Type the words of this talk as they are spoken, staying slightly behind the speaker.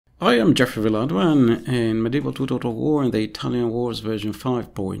I am Geoffrey and in Medieval 2 Total War in the Italian Wars version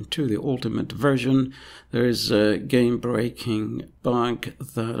 5.2, the ultimate version. There is a game-breaking bug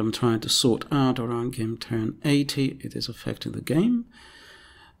that I'm trying to sort out around game turn 80. It is affecting the game.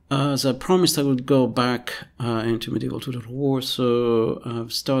 As I promised, I would go back into Medieval 2 Total War, so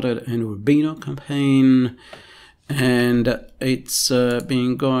I've started an Urbino campaign, and it's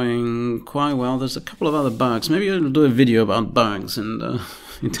been going quite well. There's a couple of other bugs. Maybe I'll do a video about bugs in the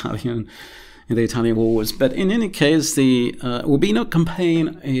Italian wars. But in any case, the Urbino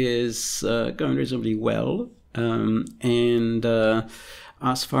campaign is going reasonably well. And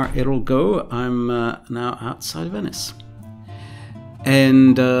as far as it'll go, I'm now outside Venice.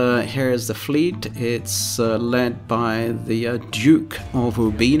 And here's the fleet. It's led by the Duke of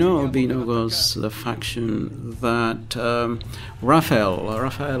Urbino. Urbino was the faction that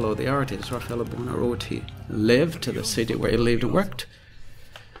Raffaello, the artist, Raffaello Buonarroti, lived, the city where he lived and worked.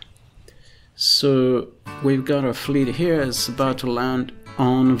 So we've got our fleet here. It's about to land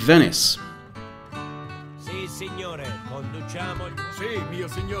on Venice. Sì, signore, conduciamo. Sì, mio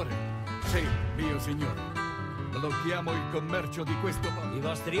signore. Sì, mio signore. Blocchiamo il commercio di questo mondo. I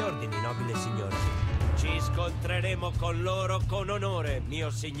vostri ordini, nobile signore. Ci scontreremo con loro con onore,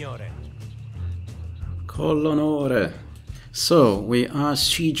 mio signore. Con l'onore. So we are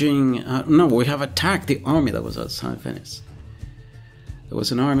sieging. No, we have attacked the army that was outside Venice. There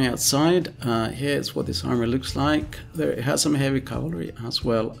was an army outside. Here's what this army looks like. There it has some heavy cavalry as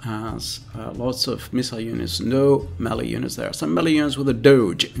well as lots of missile units. No melee units there. Some melee units with a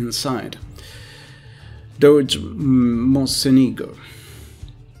Doge inside. Doge Mocenigo.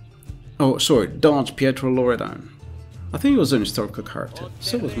 Oh, sorry, Doge Pietro Loredan. I think he was an historical character.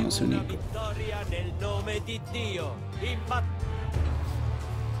 So was Mocenigo.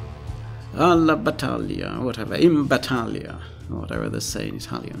 Alla battaglia, whatever. In battaglia, whatever they say in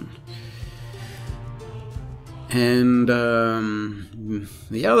Italian. And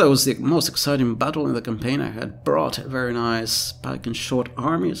yeah, that was the most exciting battle in the campaign. I had brought a very nice pike and short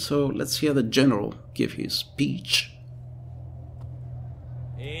army, so let's hear the general give his speech.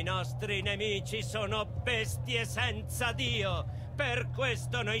 I nostri nemici sono bestie senza Dio. Per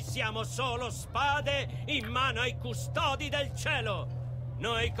questo noi siamo solo spade in mano ai custodi del cielo.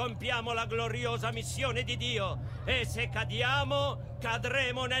 Noi compiamo la gloriosa missione di Dio, e se cadiamo,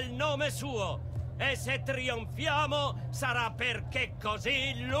 cadremo nel nome suo. E se trionfiamo, sarà perché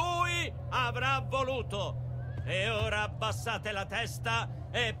così Lui avrà voluto. E ora abbassate la testa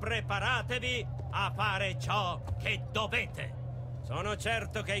e preparatevi a fare ciò che dovete. Sono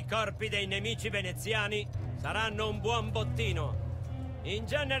certo che i corpi dei nemici veneziani saranno un buon bottino. In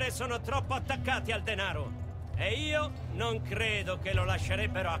genere sono troppo attaccati al denaro. E io non credo che lo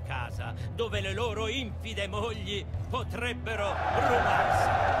lascerebbero a casa, dove le loro infide mogli potrebbero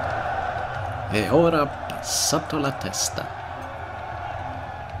rubarsi. E ora passato la testa.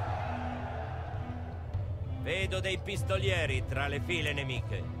 Vedo dei pistolieri tra le file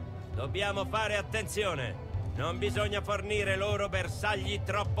nemiche. Dobbiamo fare attenzione. Non bisogna fornire loro bersagli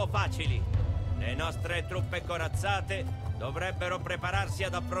troppo facili. Le nostre truppe corazzate dovrebbero prepararsi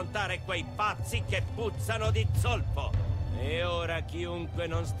ad affrontare quei pazzi che puzzano di zolfo. E ora chiunque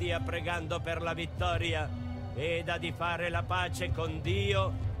non stia pregando per la vittoria veda di fare la pace con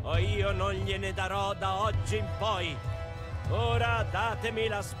Dio, o io non gliene darò da oggi in poi. Ora datemi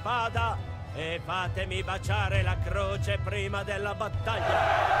la spada e fatemi baciare la croce prima della battaglia.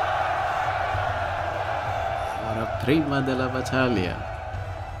 Ora prima della battaglia.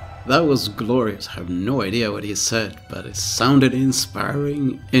 That was glorious. I have no idea what he said, but it sounded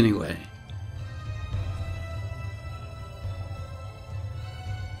inspiring anyway.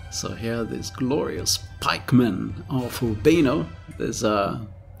 So here, this glorious pikeman of Urbino. There's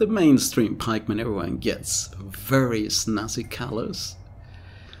the mainstream pikeman everyone gets. Very snazzy colors.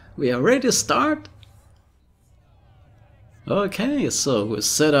 We are ready to start? Okay, so we're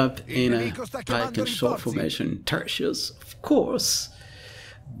set up in a pike and short formation. Tertius, of course.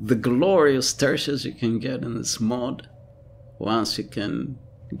 The glorious tertius you can get in this mod once you can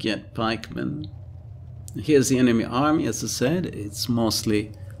get pikemen. Here's the enemy army. As I said, it's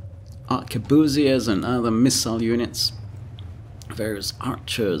mostly arquebusiers and other missile units, various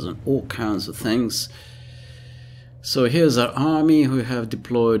archers and all kinds of things. So here's our army who have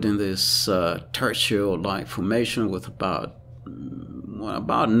deployed in this tertio-like formation with about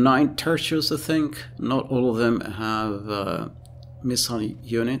 9 tertius, I think. Not all of them have missile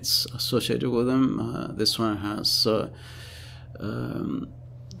units associated with them. This one has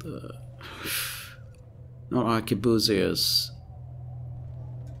not arquebusiers,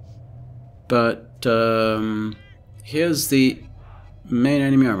 but here's the main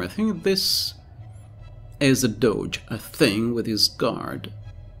enemy army. I think this is a Doge, a thing with his guard.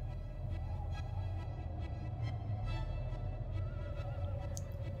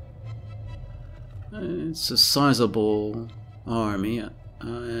 It's a sizable army,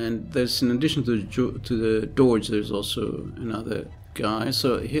 and there's, in addition to the Doge, there's also another guy.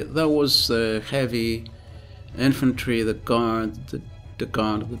 So here, that was the heavy infantry, the guard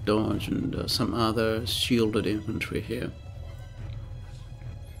of the Doge, and some other shielded infantry here.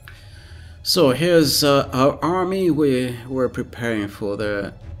 So here's our army. We're preparing for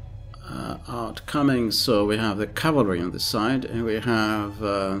the outcoming. So we have the cavalry on the side, and we have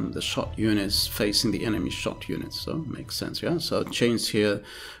the shot units facing the enemy shot units. So makes sense, yeah. So change here,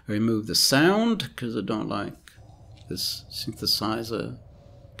 remove the sound because I don't like this synthesizer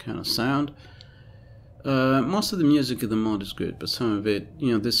kind of sound. Most of the music in the mod is good, but some of it,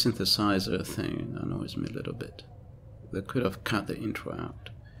 you know, this synthesizer thing annoys me a little bit. They could have cut the intro out.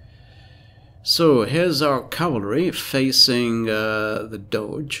 So here's our cavalry facing the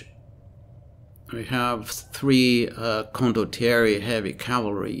Doge. We have 3 condottieri heavy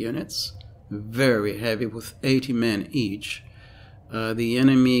cavalry units, very heavy, with 80 men each. The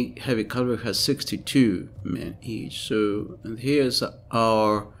enemy heavy cavalry has 62 men each. So, and here's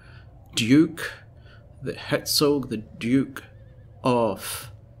our Duke, the Herzog, the Duke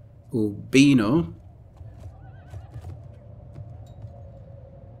of Urbino.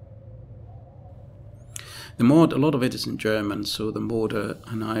 The mod, a lot of it is in German, so the mortar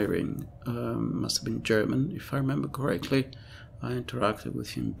and iron must have been German, if I remember correctly. I interacted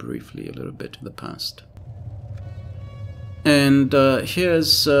with him briefly a little bit in the past. And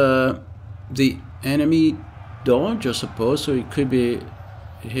here's the enemy Doge, I suppose, so it could be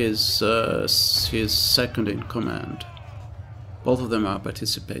his second in command. Both of them are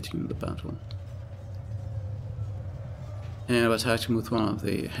participating in the battle. And I'm attacking with one of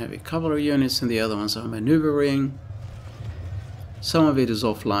the heavy cavalry units, and the other ones are maneuvering. Some of it is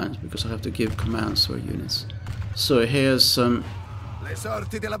offline because I have to give commands to our units. So here's some. Le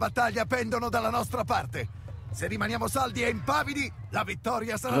sorti della battaglia pendono dalla nostra parte. Se rimaniamo saldi e impavidi, la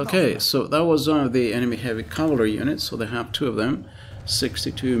vittoria sarà nostra. Okay, so that was one of the enemy heavy cavalry units. So they have 2 of them,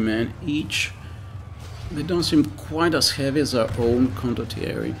 62 men each. They don't seem quite as heavy as our own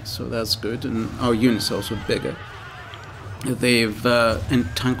condottieri, so that's good. And our units are also bigger. They've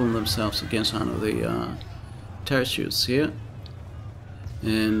entangled themselves against one of the tertius here,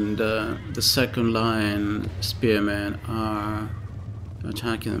 and the second line spearmen are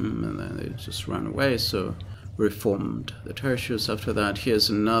attacking them, and then they just run away. So we reformed the tertius. After that,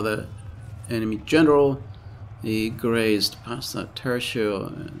 here's another enemy general. He grazed past that tertius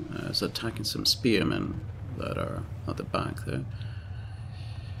and is attacking some spearmen that are at the back there.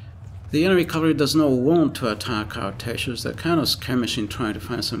 The enemy cavalry does not want to attack our tertius. They're kind of skirmishing, trying to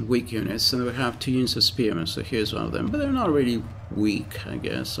find some weak units, and we have 2 units of spearmen, so here's one of them. But they're not really weak, I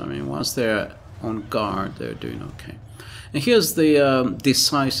guess. I mean, once they're on guard, they're doing okay. And here's the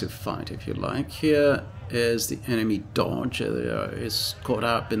decisive fight, if you like. Here is the enemy Doge. Is caught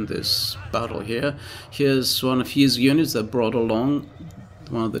up in this battle here. Here's one of his units that brought along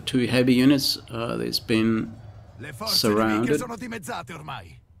one of the 2 heavy units. That's been surrounded.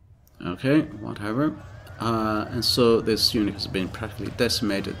 Okay, whatever. And so this unit has been practically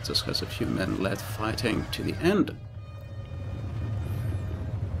decimated, just has a few men left fighting to the end.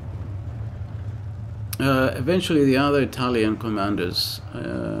 Eventually the other Italian commanders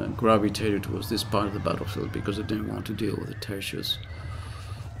gravitated towards this part of the battlefield because they didn't want to deal with the tertius.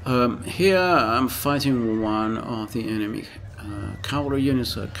 Here I'm fighting one of the enemy cavalry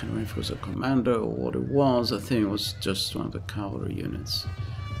units. I can't remember if it was a commander or what it was. I think it was just one of the cavalry units.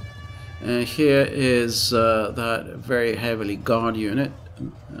 Here is that very heavily guard unit.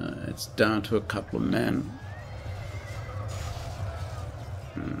 It's down to a couple of men.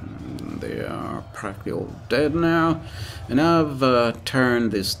 They are practically all dead now. And I've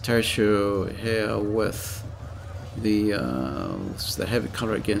turned this tertius here with the heavy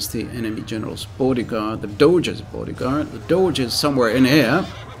cavalry against the enemy general's bodyguard, the Doge's bodyguard. The Doge is somewhere in here.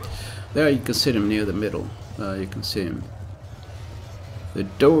 There you can see him near the middle. You can see him. The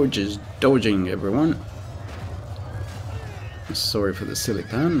Doge is dodging everyone. Sorry for the silly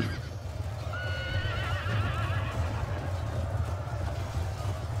pun.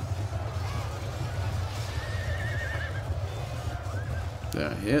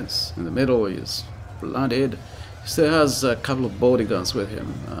 There he is. In the middle, he is blooded. He still has a couple of bodyguards with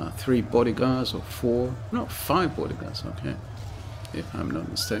him. 3 bodyguards or 4. No, 5 bodyguards, okay. If I'm not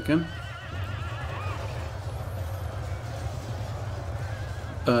mistaken.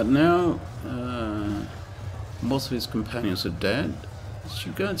 Now, most of his companions are dead. She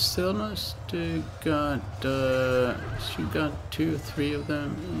got stillness. She got 2 or 3 of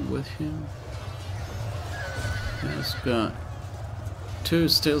them with him. He's got 2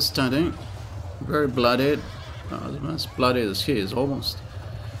 still standing, very bloodied. Not as bloody as he is, almost.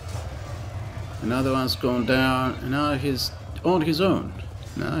 Another one's gone down, and now he's on his own.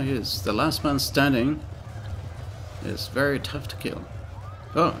 Now he's the last man standing. It's very tough to kill.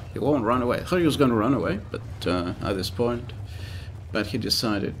 Oh, he won't run away. I thought he was going to run away, but at this point. But he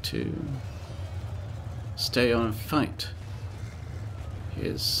decided to stay on and fight.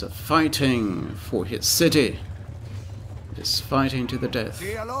 He's fighting for his city. He's fighting to the death.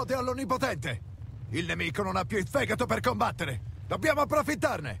 Sia lode all'Onnipotente. Il nemico non ha più il fegato per combattere. Dobbiamo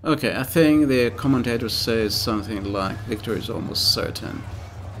approfittarne. Okay, I think the commentator says something like victory is almost certain.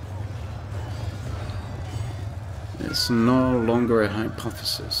 It's no longer a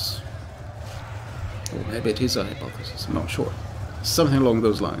hypothesis. Or maybe it is a hypothesis, I'm not sure. Something along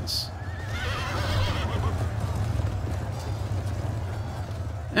those lines.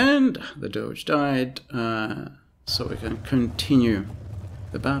 And the Doge died, so we can continue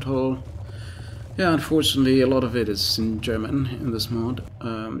the battle. Yeah, unfortunately a lot of it is in German in this mod.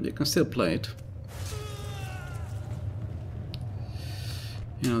 You can still play it.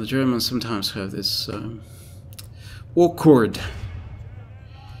 You know, the Germans sometimes have this awkward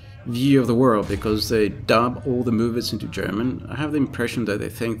view of the world because they dub all the movies into German. I have the impression that they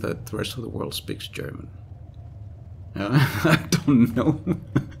think that the rest of the world speaks German. I don't know.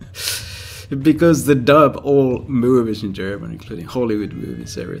 Because they dub all movies in German, including Hollywood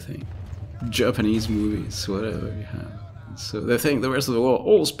movies, everything. Japanese movies, whatever we have. So they think the rest of the world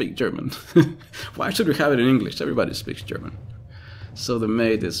all speak German. Why should we have it in English? Everybody speaks German. So they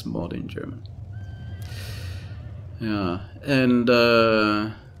made this mod in German. Yeah, and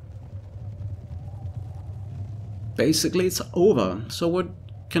basically it's over. So what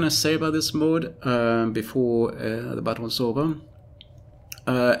can I say about this mode before the battle is over?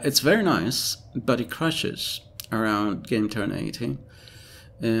 It's very nice, but it crashes around game turn 80.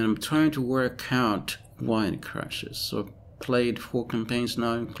 And I'm trying to work out why it crashes. So I've played 4 campaigns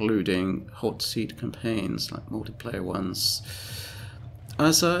now, including hot seat campaigns, like multiplayer ones,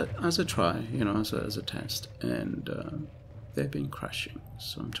 as a try, you know, as a test. And they've been crashing.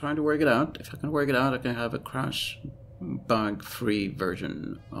 So I'm trying to work it out. If I can work it out, I can have a crash bug-free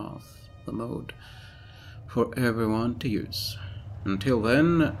version of the mode for everyone to use. Until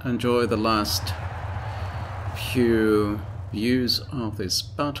then, enjoy the last few views of this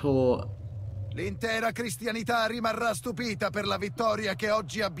battle. L'intera cristianità rimarrà stupita per la vittoria che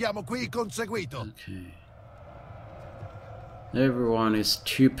oggi abbiamo qui conseguito. Okay. Everyone is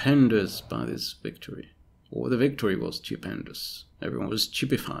stupendous by this victory. Or the victory was stupendous. Everyone was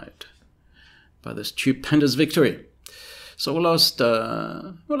stupefied by the stupendous victory. So we lost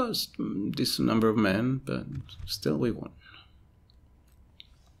a decent number of men, but still we won.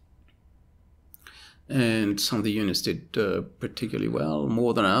 And some of the units did particularly well,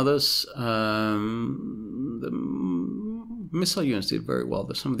 more than others. The missile units did very well,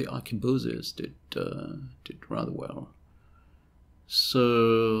 but some of the arquebusiers did rather well.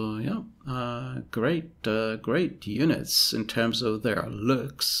 So yeah, great units in terms of their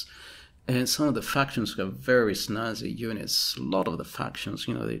looks. And some of the factions got very snazzy units. A lot of the factions,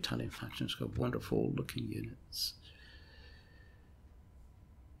 you know, the Italian factions got wonderful looking units.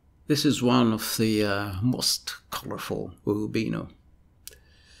 This is one of the most colorful Urbino.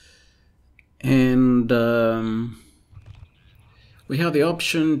 And we have the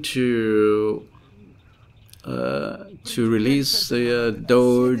option to release the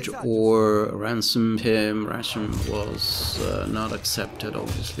Doge or ransom him. Ransom was not accepted,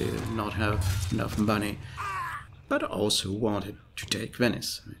 obviously, did not have enough money, but also wanted to take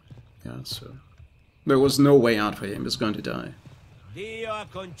Venice. Yeah, so there was no way out for him. He was going to die. Dio ha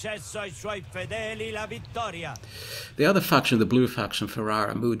concesso ai suoi fedeli la vittoria. The other faction, the blue faction,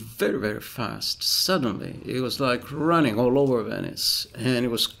 Ferrara, moved very, very fast. Suddenly, it was like running all over Venice, and it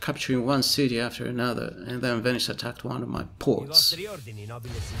was capturing one city after another, and then Venice attacked one of my ports.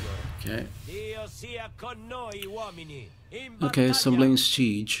 Okay. Okay, so I'm laying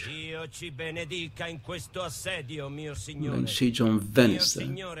siege. Laying siege on Venice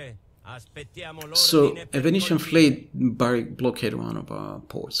then. So a Venetian fleet blockaded one of our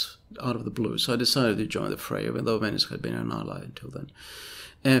ports out of the blue, so I decided to join the fray, even though Venice had been an ally until then.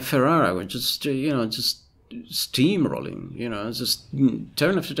 And Ferrara were just, you know, just steamrolling, you know, just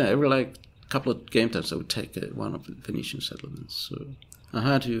turn after turn. Every like couple of game times I would take one of the Venetian settlements. So I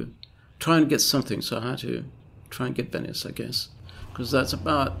had to try and get something, so I had to try and get Venice, I guess, because that's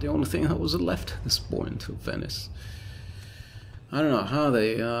about the only thing that was left at this point of Venice. I don't know how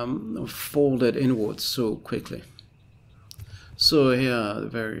they folded inwards so quickly. So here are the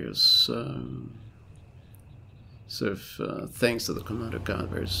various sort of things that the commander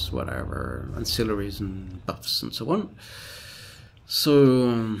gathers, whatever, ancillaries and buffs and so on.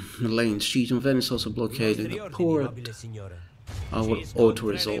 So the lane sheet in Venice also blockaded the port. I will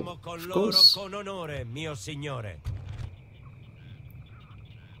auto-resolve, of course.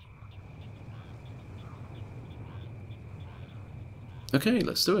 Okay,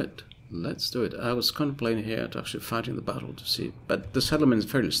 let's do it. Let's do it. I was contemplating here to actually fighting the battle to see, but the settlement is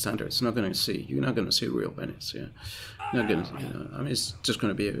fairly standard. It's not going to see. You're not going to see real Venice. Yeah, not going to. I mean, it's just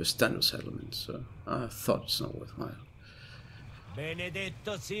going to be a standard settlement. So I thought it's not worthwhile.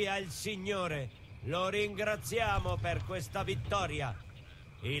 Benedetto sia il Signore. Lo ringraziamo per questa vittoria.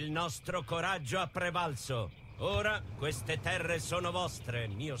 Il nostro coraggio ha prevalso. Ora queste terre sono vostre,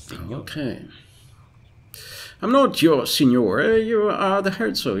 mio signore. Okay. I'm not your signore, you are the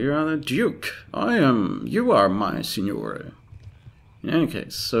herzog, you are the duke. You are my signore. In any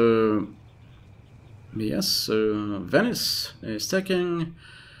case, so, yes, so Venice is taking.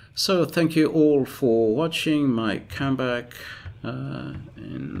 So thank you all for watching my comeback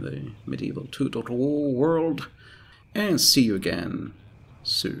in the medieval 2.0 world, and see you again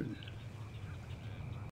soon.